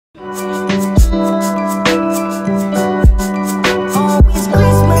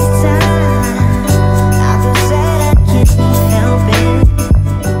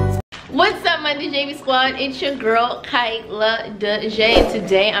girl Kila Dajay, and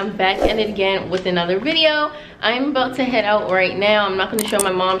today I'm back at it again with another video. I'm about to head out right now. I'm not going to show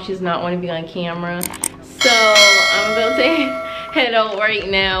my mom, she's not want to be on camera, so I'm about to head out right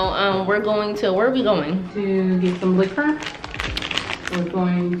now. We're going to, where are we going? To get some liquor. We're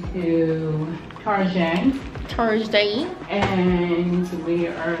going to Dajay. And we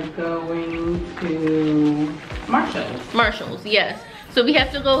are going to Marshall's, yes. So we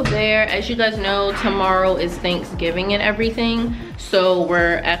have to go there. As you guys know, tomorrow is Thanksgiving and everything. So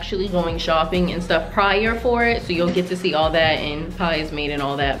we're actually going shopping and stuff prior for it. So you'll get to see all that and pies made and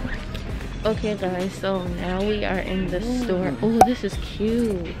all that. Okay guys, so now we are in the store. Oh, this is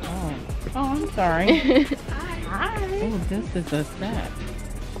cute. Oh, I'm sorry. Oh, this is a set.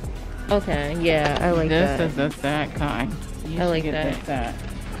 Okay, yeah, I like that. This is a set kind. I like that.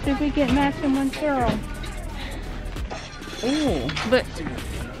 Did we get matching one, Cheryl? Ooh, but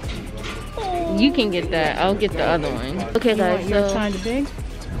you can get that. I'll get the other one. Okay guys, so you're kind of big?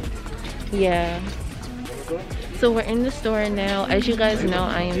 Yeah. So we're in the store now. As you guys know,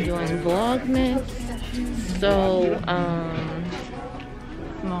 I am doing Vlogmas. So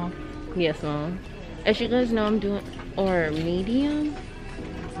small. Yeah, small. As you guys know, I'm doing, or medium.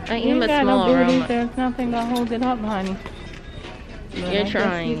 I am a small around. There's nothing to hold it up, honey. You're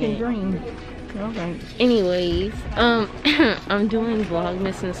trying. You can dream. Okay. Anyways, I'm doing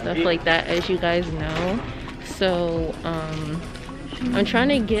Vlogmas and stuff like that, as you guys know. So I'm trying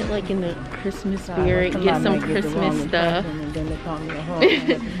to get like in the Christmas spirit, get some Christmas stuff.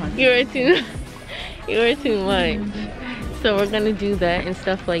 You are too much. So we're gonna do that and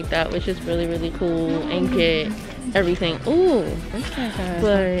stuff like that, which is really cool, and get everything. Ooh,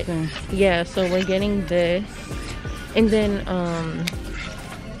 but yeah, so we're getting this, and then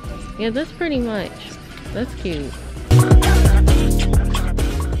yeah, that's pretty much. That's cute.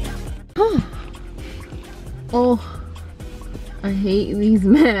 Oh, I hate these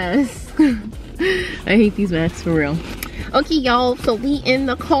masks. I hate these masks for real. Okay, y'all, so we in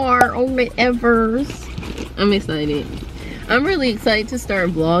the car or whatever. I'm excited. I'm really excited to start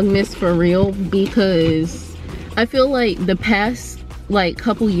Vlogmas for real, because I feel like the past like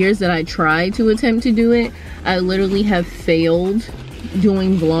couple years that I tried to attempt to do it, I literally have failed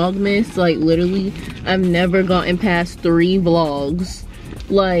doing Vlogmas. Like literally, I've never gotten past 3 vlogs,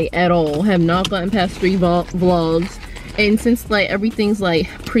 like at all. Have not gotten past 3 vlogs. And since like everything's like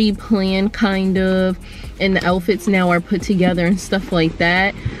pre-planned kind of, and the outfits now are put together and stuff like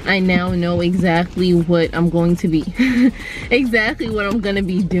that, I now know exactly what I'm going to be exactly what I'm gonna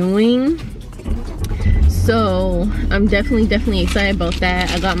be doing. So I'm definitely excited about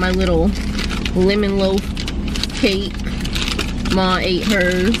that. I got my little lemon loaf cake. Ma ate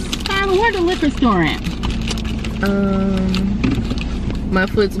hers. Where's the liquor store at? My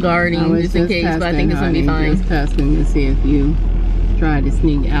foot's guarding just in case, but I think it's gonna be fine. Just testing to see if you tried to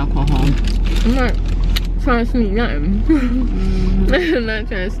sneak alcohol. I'm not trying to sneak nothing. I'm not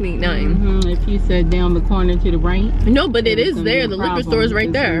trying to sneak nothing. If you said down the corner to the right. No, but it is there. The liquor store is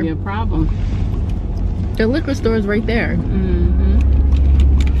right there. It's gonna be a problem. The liquor store is right there.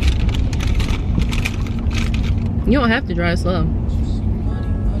 You don't have to drive slow.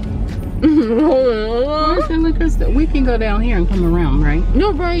 Where's the liquor store? We can go down here and come around, right?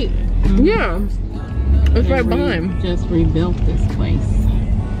 No, right. Yeah. It's right behind. Just rebuilt this place.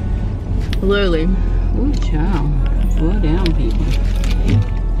 Literally. Ooh, child. Slow down, people.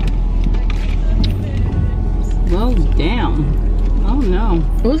 Slow down. Oh, no.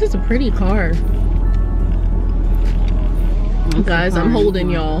 Oh, this is a pretty car. Guys, I'm holding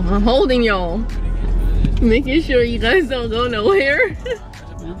y'all. I'm holding y'all. Making sure you guys don't go nowhere.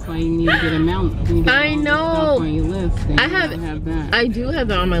 That's why you need to get a mount. I know. On your list, I do have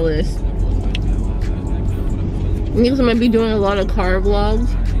that on my list. Because I'm gonna be doing a lot of car vlogs.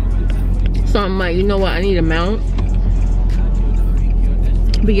 So I'm like, you know what? I need a mount.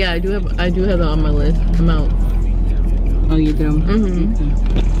 But yeah, I do have that on my list. A mount. Oh, you do?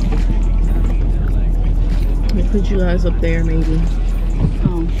 Let me put you guys up there, maybe.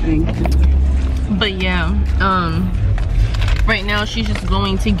 Oh, thank you. But yeah, right now she's just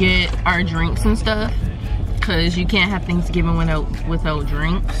going to get our drinks and stuff, because you can't have Thanksgiving without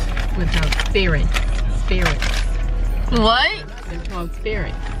drinks. Without spirits. What? They're called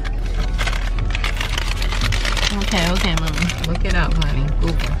spirits. Okay, mommy. Look it up, honey.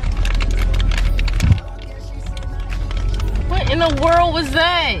 Google. What in the world was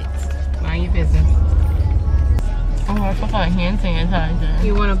that? Mind your business. Oh, I forgot hand sanitizer.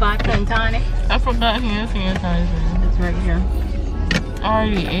 You want a vodka and tonic? I forgot hand sanitizer. It's right here. I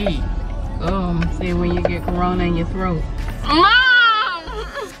already ate. See when you get corona in your throat. Mom!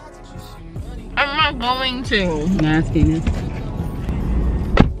 I'm not not going to. I'm asking you.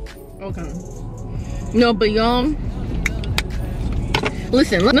 Okay. No, but y'all,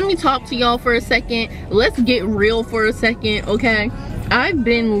 listen, let me talk to y'all for a second. Let's get real for a second, okay? I've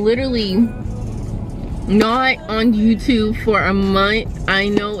been literally not on YouTube for a month. I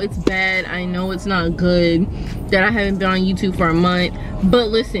know it's bad. I know it's not good that I haven't been on YouTube for a month. But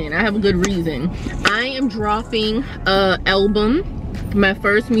listen, I have a good reason. I am dropping an album, my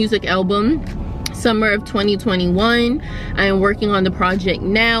first music album, summer of 2021. I am working on the project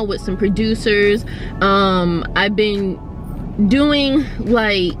now with some producers. I've been doing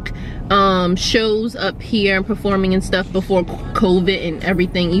like shows up here and performing and stuff before COVID and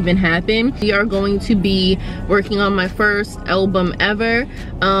everything even happened. We are going to be working on my first album ever.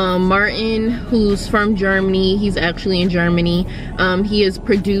 Martin, who's from Germany, he's actually in Germany, he is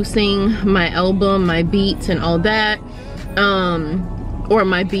producing my album, my beats and all that, or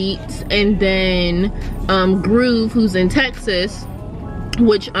my beats. And then Groove, who's in Texas,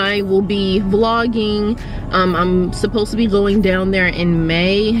 which I will be vlogging. I'm supposed to be going down there in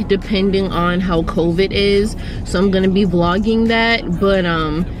May, depending on how COVID is, so I'm gonna be vlogging that. But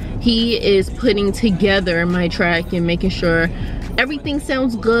he is putting together my track and making sure everything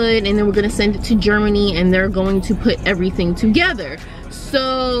sounds good, and then we're gonna send it to Germany and they're going to put everything together.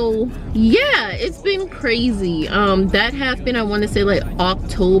 So yeah, it's been crazy. That happened, I want to say like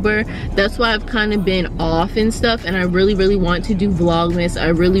October. That's why I've kind of been off and stuff, and I really want to do Vlogmas. I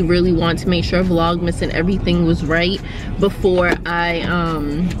really want to make sure Vlogmas and everything was right before I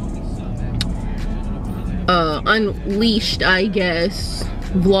unleashed, I guess,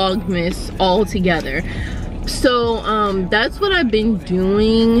 Vlogmas altogether. So that's what I've been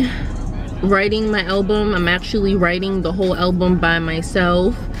doing, writing my album. I'm actually writing the whole album by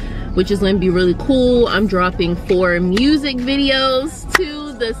myself, which is going to be really cool. I'm dropping 4 music videos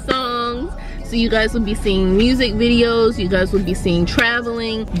to the songs, so you guys will be seeing music videos, you guys will be seeing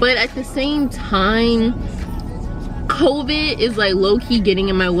traveling. But at the same time, COVID is like low-key getting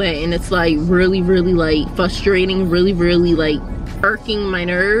in my way, and it's like really like frustrating, really like irking my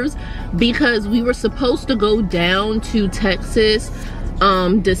nerves, because we were supposed to go down to Texas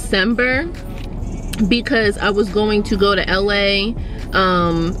December, because I was going to go to LA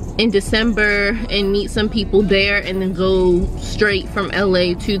in December and meet some people there, and then go straight from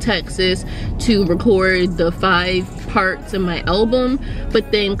LA to Texas to record the 5 parts of my album.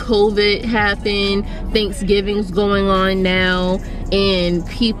 But then COVID happened, Thanksgiving's going on now, and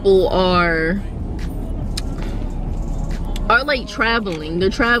people are like traveling. They're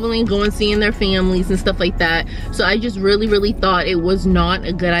traveling, going seeing their families and stuff like that. So I just really thought it was not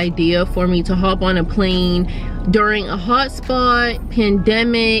a good idea for me to hop on a plane during a hotspot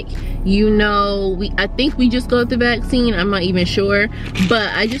pandemic. You know, I think we just got the vaccine, I'm not even sure, but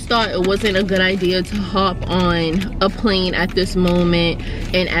I just thought it wasn't a good idea to hop on a plane at this moment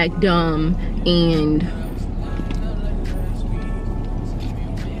and act dumb. And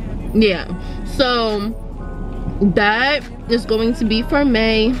yeah, so that is going to be for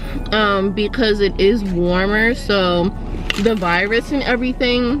May, because it is warmer, so the virus and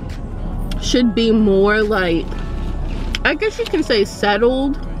everything should be more like, I guess you can say,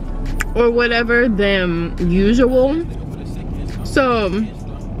 settled or whatever than usual. So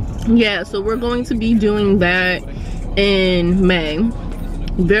yeah, so we're going to be doing that in May.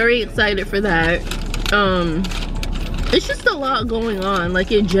 Very excited for that. It's just a lot going on.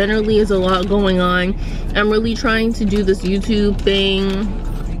 Like, it generally is a lot going on. I'm really trying to do this YouTube thing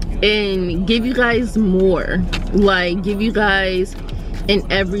and give you guys more, like give you guys an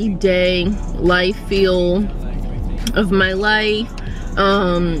everyday life feel of my life,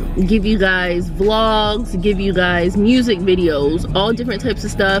 give you guys vlogs, give you guys music videos, all different types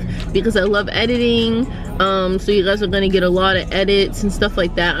of stuff, because I love editing. So you guys are gonna get a lot of edits and stuff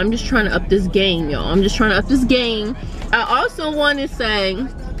like that. I'm just trying to up this game, y'all. I'm just trying to up this game. I also want to say,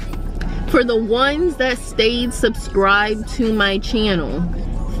 for the ones that stayed subscribed to my channel,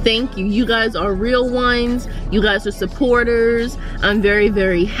 thank you. You guys are real ones. You guys are supporters. I'm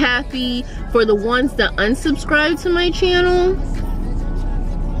very happy. For the ones that unsubscribed to my channel,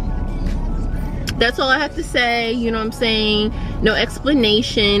 that's all I have to say. You know what I'm saying? No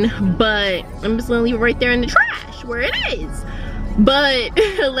explanation, but I'm just gonna leave it right there in the trash where it is. But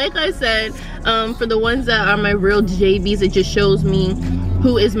like I said, for the ones that are my real DJBs, it just shows me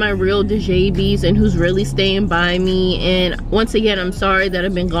who is my real DJBs and who's really staying by me. And once again, I'm sorry that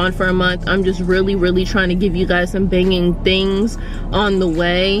I've been gone for a month. I'm just really trying to give you guys some banging things on the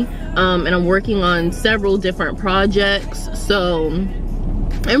way, and I'm working on several different projects, so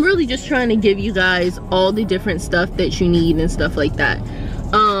I'm really just trying to give you guys all the different stuff that you need and stuff like that.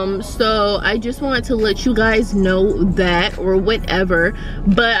 So I just wanted to let you guys know that, or whatever.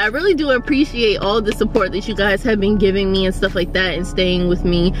 But I really do appreciate all the support that you guys have been giving me and stuff like that, and staying with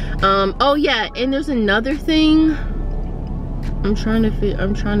me. Oh yeah, and there's another thing. I'm trying to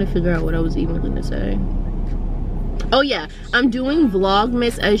figure out what I was even gonna say. Oh yeah, I'm doing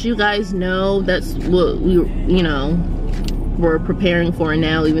Vlogmas, as you guys know. That's what we're preparing for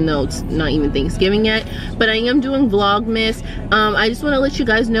now, even though it's not even Thanksgiving yet. But I am doing Vlogmas. I just want to let you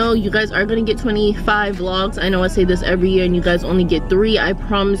guys know, you guys are going to get 25 vlogs. I know I say this every year and you guys only get 3. I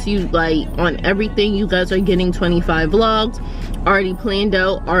promise you, like, on everything, you guys are getting 25 vlogs. Already planned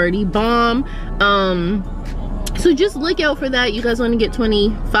out, already bomb. So just look out for that. You guys want to get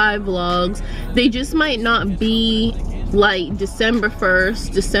 25 vlogs. They just might not be like December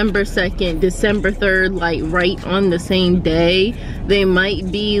 1st, December 2nd, December 3rd, like right on the same day. They might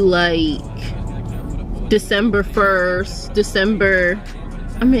be like December 1st, December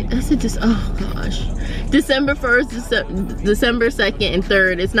 1st, December 2nd, and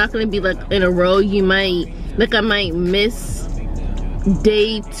 3rd. It's not going to be like in a row. You might, like, I might miss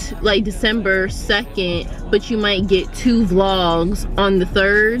date like December 2nd, but you might get 2 vlogs on the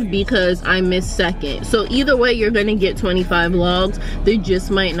 3rd because I missed 2nd. So either way, you're gonna get 25 vlogs. They just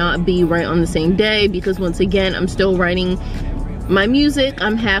might not be right on the same day, because once again, I'm still writing my music.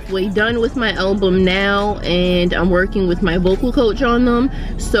 I'm halfway done with my album now, and I'm working with my vocal coach on them,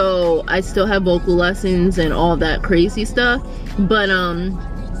 so I still have vocal lessons and all that crazy stuff. But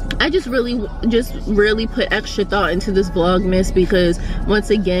I just really put extra thought into this Vlogmas, because once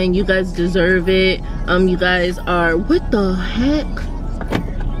again, you guys deserve it. You guys are, what the heck?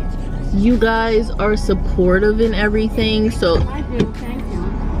 You guys are supportive and everything, so I do, thank you.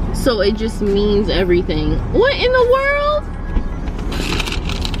 So it just means everything. What in the world?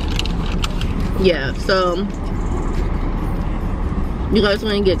 Yeah, so you guys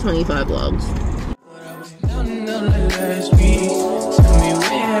want to get 25 vlogs.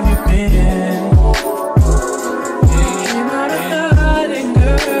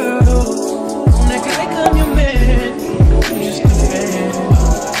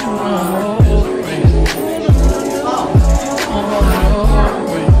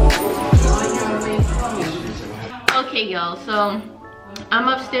 Okay, y'all, so I'm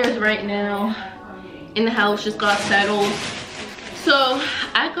upstairs right now in the house, just got settled. So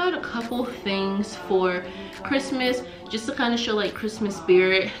I got a couple things for Christmas, just to kind of show like Christmas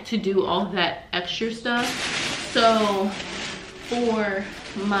spirit, to do all that extra stuff. So for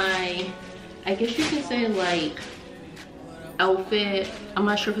my, I guess you can say, like, outfit, I'm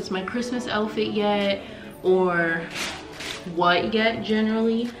not sure if it's my Christmas outfit yet or what yet.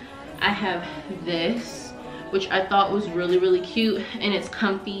 Generally, I have this, which I thought was really cute, and it's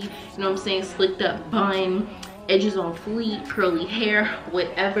comfy, you know what I'm saying, slicked up bun, edges on fleek, curly hair,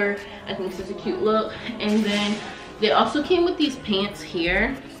 whatever. I think this is a cute look. And then they also came with these pants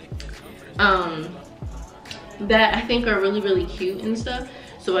here that I think are really cute and stuff,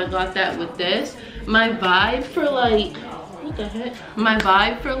 so I got that with this. My vibe for, like, what the heck, my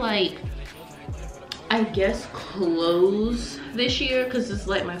vibe for, like, I guess clothes this year, because it's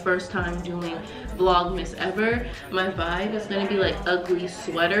like my first time doing Vlogmas ever, my vibe is gonna be like ugly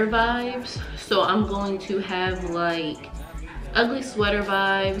sweater vibes. So I'm going to have like ugly sweater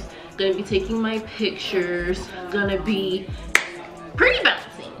vibes, gonna be taking my pictures, gonna be pretty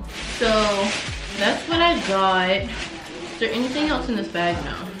bouncy. So that's what I got. Is there anything else in this bag?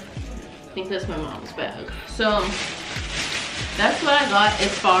 No, I think that's my mom's bag. So that's what I got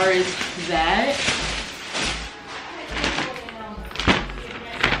as far as that.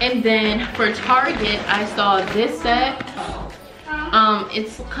 And then for Target, I saw this set. It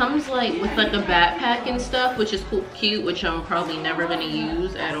comes like with like a backpack and stuff, which is cute, which I'm probably never gonna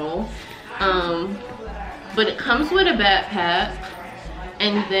use at all. But it comes with a backpack.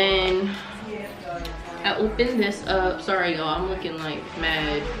 And then I opened this up. Sorry y'all, I'm looking like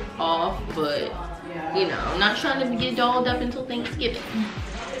mad off, but you know, I'm not trying to get dolled up until Thanksgiving.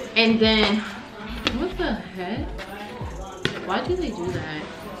 And then, what the heck? Why do they do that?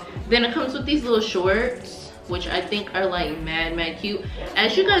 Then it comes with these little shorts, which I think are like mad cute.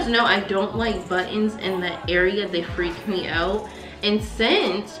 As you guys know, I don't like buttons in that area. They freak me out. And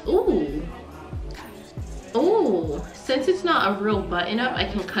since, since it's not a real button up, I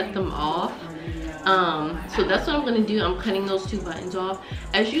can cut them off. So that's what I'm gonna do. I'm cutting those 2 buttons off.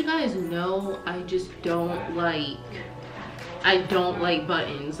 As you guys know, I just don't like,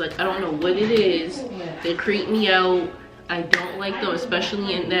 buttons. Like, I don't know what it is. They creep me out. I don't like them,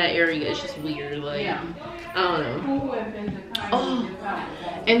 especially in that area. It's just weird, like, I don't know. Oh,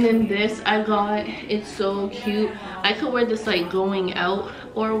 and then this I got, it's so cute. I could wear this like going out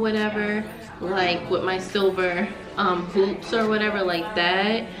or whatever, like with my silver hoops or whatever like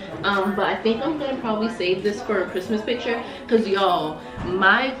that. But I think I'm gonna probably save this for a Christmas picture, because y'all,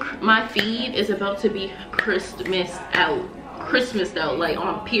 my feed is about to be Christmased out, like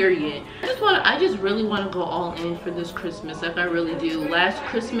on period. I just really want to go all in for this Christmas, like I really do. Last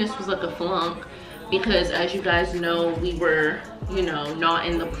Christmas was like a flunk, because as you guys know, we were, you know, not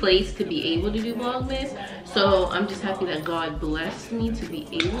in the place to be able to do Vlogmas. So I'm just happy that God blessed me to be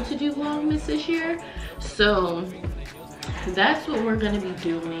able to do Vlogmas this year. So that's what we're gonna be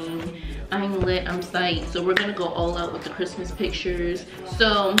doing. I'm lit, I'm psyched. So we're gonna go all out with the Christmas pictures.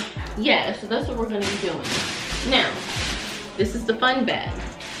 So yeah, so that's what we're gonna be doing. Now, this is the fun bag.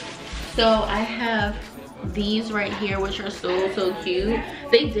 So I have these right here, which are so cute.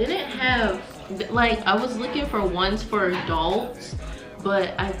 They didn't have, like, I was looking for ones for adults,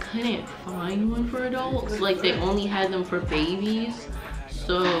 but I couldn't find one for adults. Like, they only had them for babies.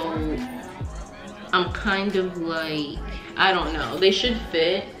 So I'm kind of like, I don't know. They should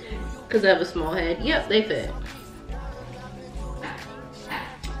fit, because I have a small head. Yep, they fit.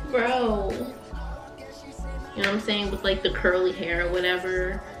 Bro. You know what I'm saying? With like the curly hair or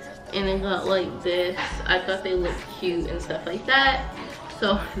whatever. And it got like this. I thought they looked cute and stuff like that.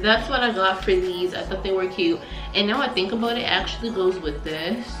 So that's what I got for these. I thought they were cute. And now I think about it, actually goes with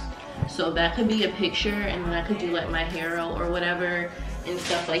this. So that could be a picture, and then I could do like my hair out or whatever and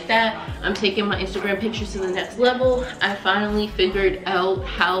stuff like that. I'm taking my Instagram pictures to the next level. I finally figured out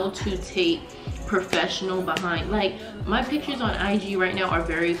how to take professional behind. Like, my pictures on IG right now are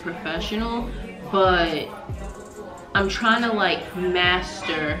very professional, but I'm trying to like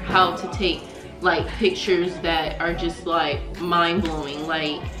master how to take like pictures that are just like mind-blowing,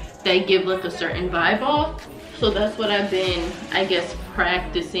 like they give like a certain vibe off. So that's what I've been, I guess,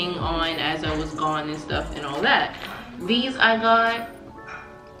 practicing on as I was gone and stuff and all that. These I got,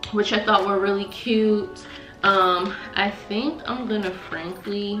 which I thought were really cute. I think I'm gonna,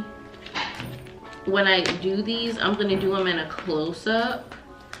 frankly, when I do these, I'm gonna do them in a close-up.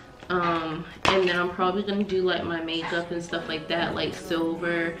 And then I'm probably gonna do like my makeup and stuff like that, like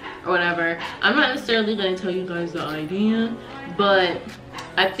silver or whatever. I'm not necessarily gonna tell you guys the idea, but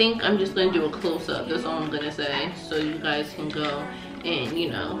I think I'm just gonna do a close-up. That's all I'm gonna say, so you guys can go and, you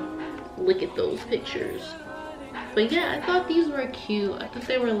know, look at those pictures. But yeah, I thought these were cute. I thought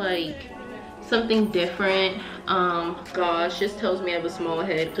they were like something different. Gosh, just tells me I have a small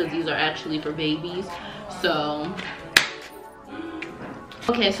head, because these are actually for babies. So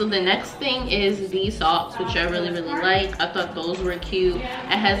okay, so the next thing is these socks, which I really like. I thought those were cute. It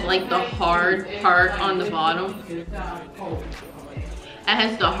has like the hard part on the bottom. It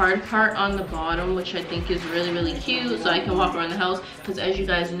has the hard part on the bottom, which I think is really cute, so I can walk around the house. Because as you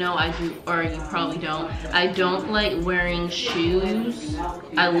guys know, I do, or you probably don't, I don't like wearing shoes.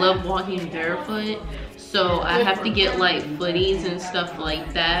 I love walking barefoot, so I have to get like footies and stuff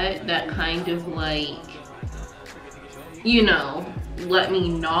like that, that kind of like, you know, let me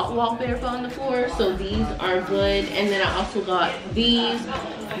not walk barefoot on the floor. So these are good. And then I also got these.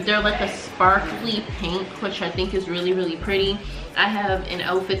 They're like a sparkly pink, which I think is really pretty. I have an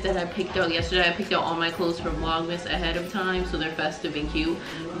outfit that I picked out yesterday. I picked out all my clothes for Vlogmas ahead of time, so they're festive and cute,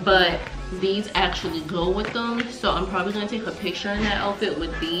 but these actually go with them. So I'm probably gonna take a picture in that outfit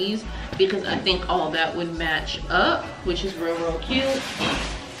with these, because I think all that would match up, which is real cute.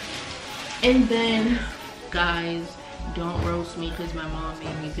 And then, guys, don't roast me because my mom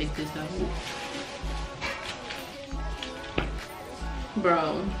made me pick this up.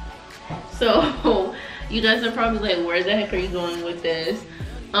 Bro. So, you guys are probably like, where the heck are you going with this?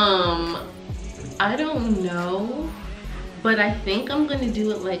 I don't know. But I think I'm going to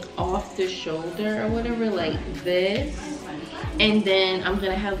do it like off the shoulder or whatever, like this. And then I'm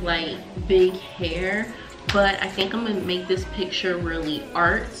going to have like big hair. But I think I'm going to make this picture really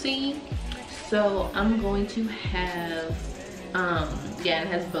artsy. So I'm going to have, yeah, it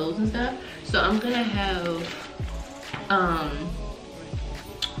has bows and stuff. So I'm gonna have,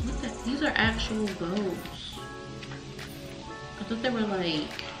 these are actual bows. I thought they were like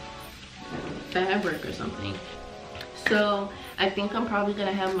fabric or something. So I think I'm probably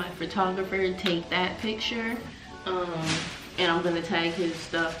gonna have my photographer take that picture. And I'm gonna tag his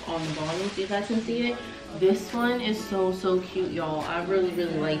stuff on the bottom so you guys can see it. This one is so cute, y'all. I really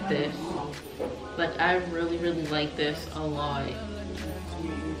like this. Like, I really like this a lot.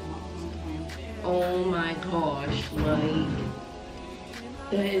 Oh my gosh, like,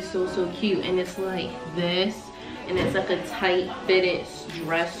 that is so cute. And it's like this, and it's like a tight fitted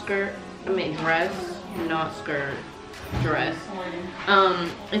dress skirt. I mean dress, not skirt, dress.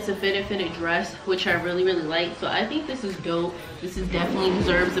 It's a fitted dress, which I really like. So I think this is dope. This is definitely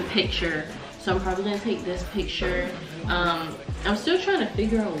deserves a picture. So I'm probably gonna take this picture. I'm still trying to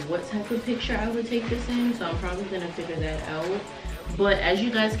figure out what type of picture I would take this in, so I'm probably gonna figure that out. But as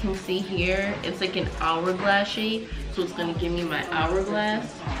you guys can see here, it's like an hourglass shape, so it's gonna give me my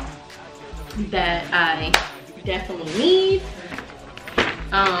hourglass that I definitely need.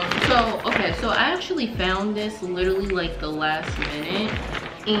 So I actually found this literally like the last minute,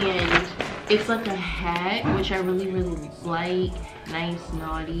 and it's like a hat, which I really like. Nice,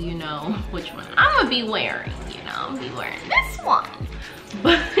 naughty, you know which one I'm gonna be wearing. You know, I'm gonna be wearing this one.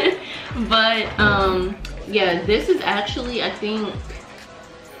 But yeah, this is actually, I think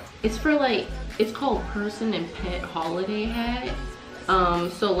it's for like, it's called person and pet holiday hat.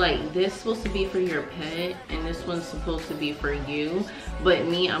 So like this is supposed to be for your pet and this one's supposed to be for you, but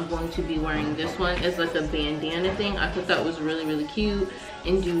me, I'm going to be wearing this one as like a bandana thing. I thought that was really cute,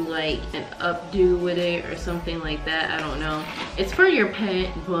 and do like an updo with it or something like that. I don't know. It's for your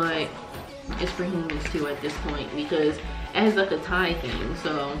pet, but it's for humans too at this point, because it has like a tie thing.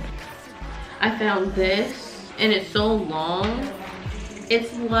 So I found this, and it's so long.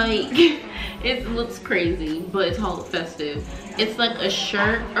 It's like it looks crazy, but it's all festive. It's like a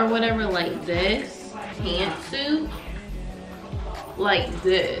shirt or whatever, like this pantsuit, like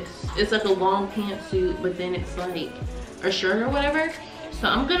this. It's like a long pantsuit, but then it's like a shirt or whatever. So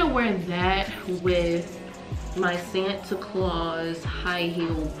I'm gonna wear that with my Santa Claus high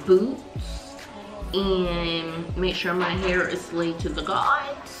heel boots, and make sure my hair is slayed to the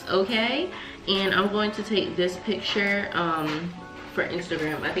gods, okay? And I'm going to take this picture for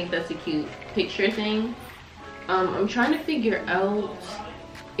Instagram. I think that's a cute picture thing. I'm trying to figure out,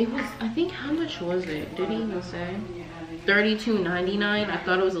 it was, I think, how much was it? Did he even say? $32.99. I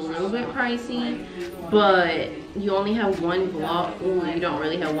thought it was a little bit pricey, but you only have one vlog. Ooh, you don't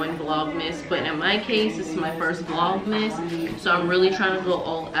really have one Vlogmas, but in my case, this is my first Vlogmas, so I'm really trying to go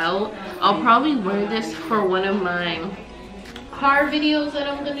all out. I'll probably wear this for one of my car videos that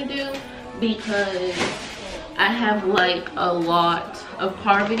I'm gonna do, because I have like a lot of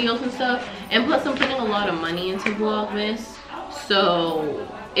car videos and stuff, and plus I'm putting a lot of money into Vlogmas, so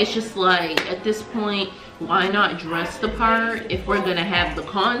it's just like, at this point, why not dress the part if we're gonna have the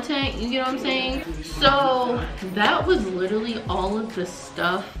content, you get what I'm saying? So that was literally all of the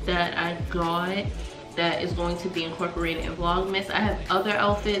stuff that I got that is going to be incorporated in Vlogmas. I have other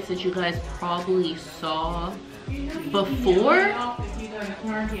outfits that you guys probably saw before.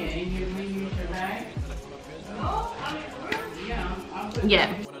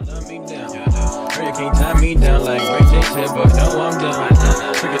 Yeah. You can't tie me down like Ray J said, but no, I'm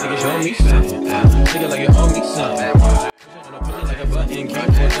done. Trick it, show me something. Take it like you owe me something. Like a button, keep it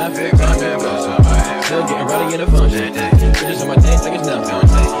not fair, still getting ready in the function. Just on my day, like it's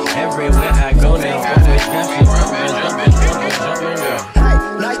nothing. Everywhere I go now, always got jumping. Hey,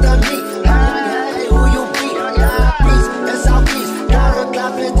 nice to meet. Hey, who you be? Peace and Southeast. Gotta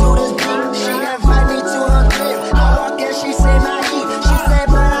clap into this beat. She invite me to her crib. I walk in, she say my heat. She say,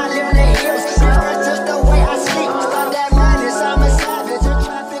 but I live in the hills. That's just the way I sleep. Stop that madness, I'm a savage. The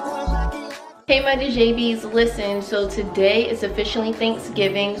traffic will knock it. Hey my DJBs, listen, so today is officially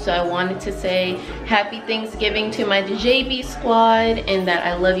Thanksgiving, so I wanted to say happy Thanksgiving to my DJB squad, and that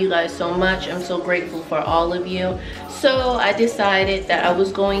I love you guys so much. I'm so grateful for all of you. So I decided that I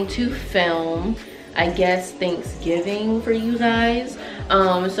was going to film, I guess, Thanksgiving for you guys.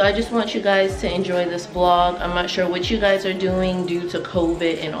 So I just want you guys to enjoy this vlog. I'm not sure what you guys are doing due to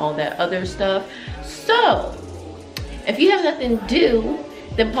COVID and all that other stuff. So if you have nothing to do,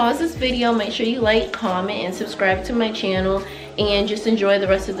 then pause this video, make sure you like, comment, and subscribe to my channel, and just enjoy the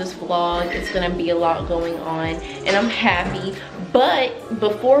rest of this vlog. It's gonna be a lot going on, and I'm happy. But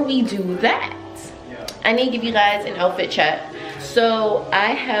before we do that, I need to give you guys an outfit check. So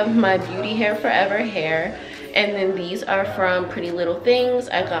I have my Beauty Hair Forever hair, and then these are from Pretty Little Things.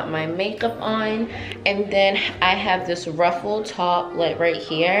 I got my makeup on, and then I have this ruffle top like right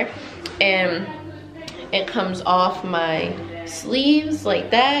here, and it comes off my sleeves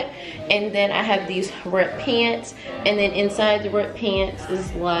like that. And then I have these ripped pants, and then inside the ripped pants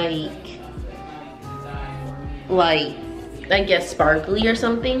is like I guess sparkly or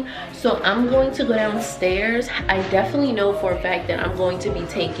something. So I'm going to go downstairs. I definitely know for a fact that I'm going to be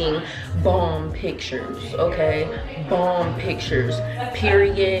taking bomb pictures, okay? Bomb pictures,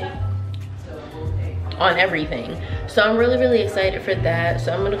 period, on everything. So I'm really excited for that.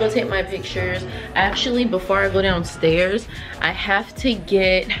 So I'm gonna go take my pictures. Actually, before I go downstairs, I have to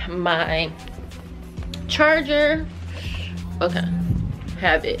get my charger. Okay,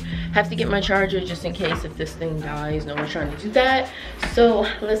 have to get my charger just in case if this thing dies. No one's trying to do that. So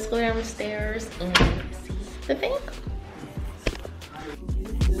let's go downstairs and see the thing.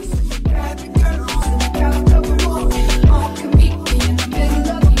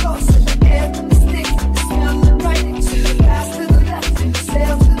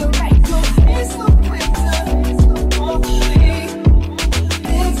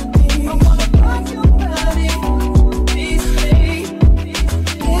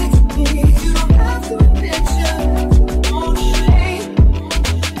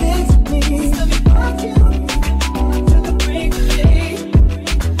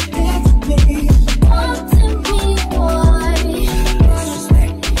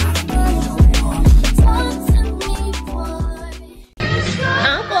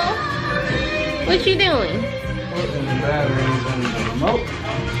 What you doing? Putting the batteries in the remote.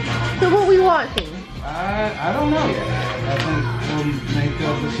 So what we watching? I don't know yet. I think we'll make a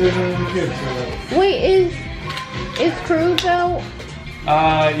decision when the kids are up. Wait, is Cruise out?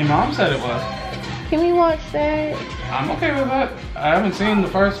 Your mom said it was. Can we watch that? I'm okay with that. I haven't seen the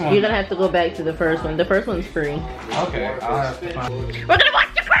first one. You're gonna have to go back to the first one. The first one's free. Okay, I'll have to find. We're gonna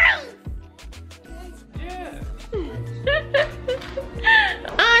watch the Cruise! Yeah.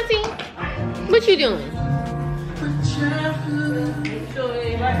 Auntie, what you doing?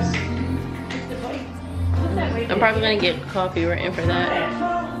 I'm probably gonna get coffee written for that.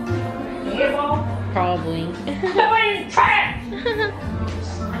 Probably. Oops!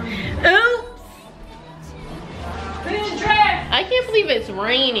 I can't believe it's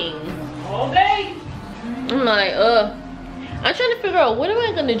raining. All day. I'm like, I'm trying to figure out what am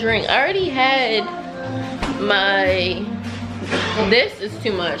I gonna drink. I already had my. This is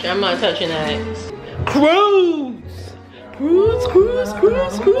too much. I'm not touching that. Cruise! Cruise, cruise,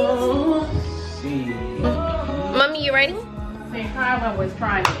 cruise, cruise. Mommy, you ready? See, Carla was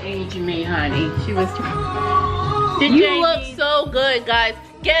trying to age me, honey. She was trying. You look so good, guys.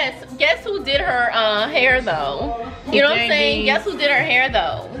 Guess who did her hair though? You know what I'm saying? Guess who did her hair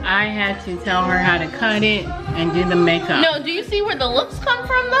though? I had to tell her how to cut it and do the makeup. No, do you see where the looks come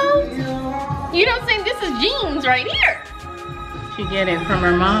from though? You know what I'm saying? This is jeans right here. She get it from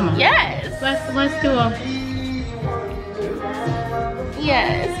her mama. Yes. Let's do a.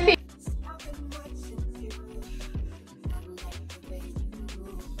 Yes.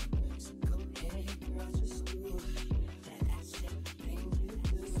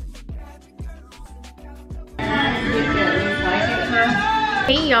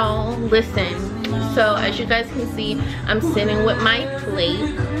 Hey y'all, listen. So as you guys can see, I'm sitting with my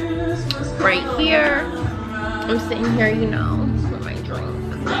plate right here. I'm sitting here, you know, with my drink.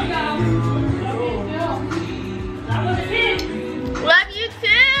 Love you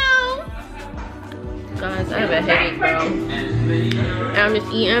too. Guys, I have a headache, bro. And I'm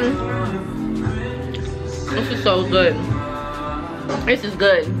just eating. This is so good. This is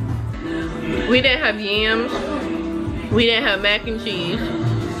good. We didn't have yams. We didn't have mac and cheese.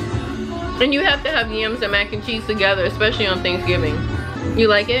 And you have to have yams and mac and cheese together, especially on Thanksgiving. You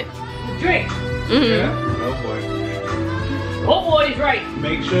like it? Drink. Mm-hmm. Yeah. Oh boy. Oh boy, is right.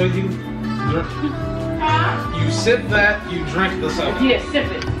 Make sure you sip that. You drink the soda. Yeah, sip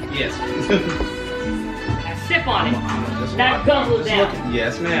it. Yes. I sip on it. Just Not watch. guzzle Just down. look.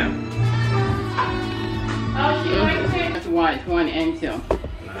 Yes, ma'am. Oh, she likes it. Watch 1 and 2.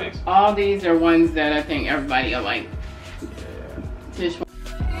 Nice. All these are ones that I think everybody will like. Just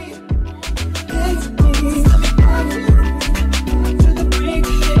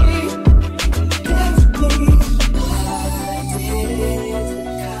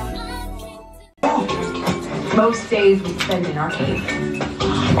Most days we spend in our cave,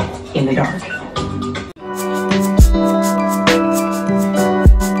 in the dark.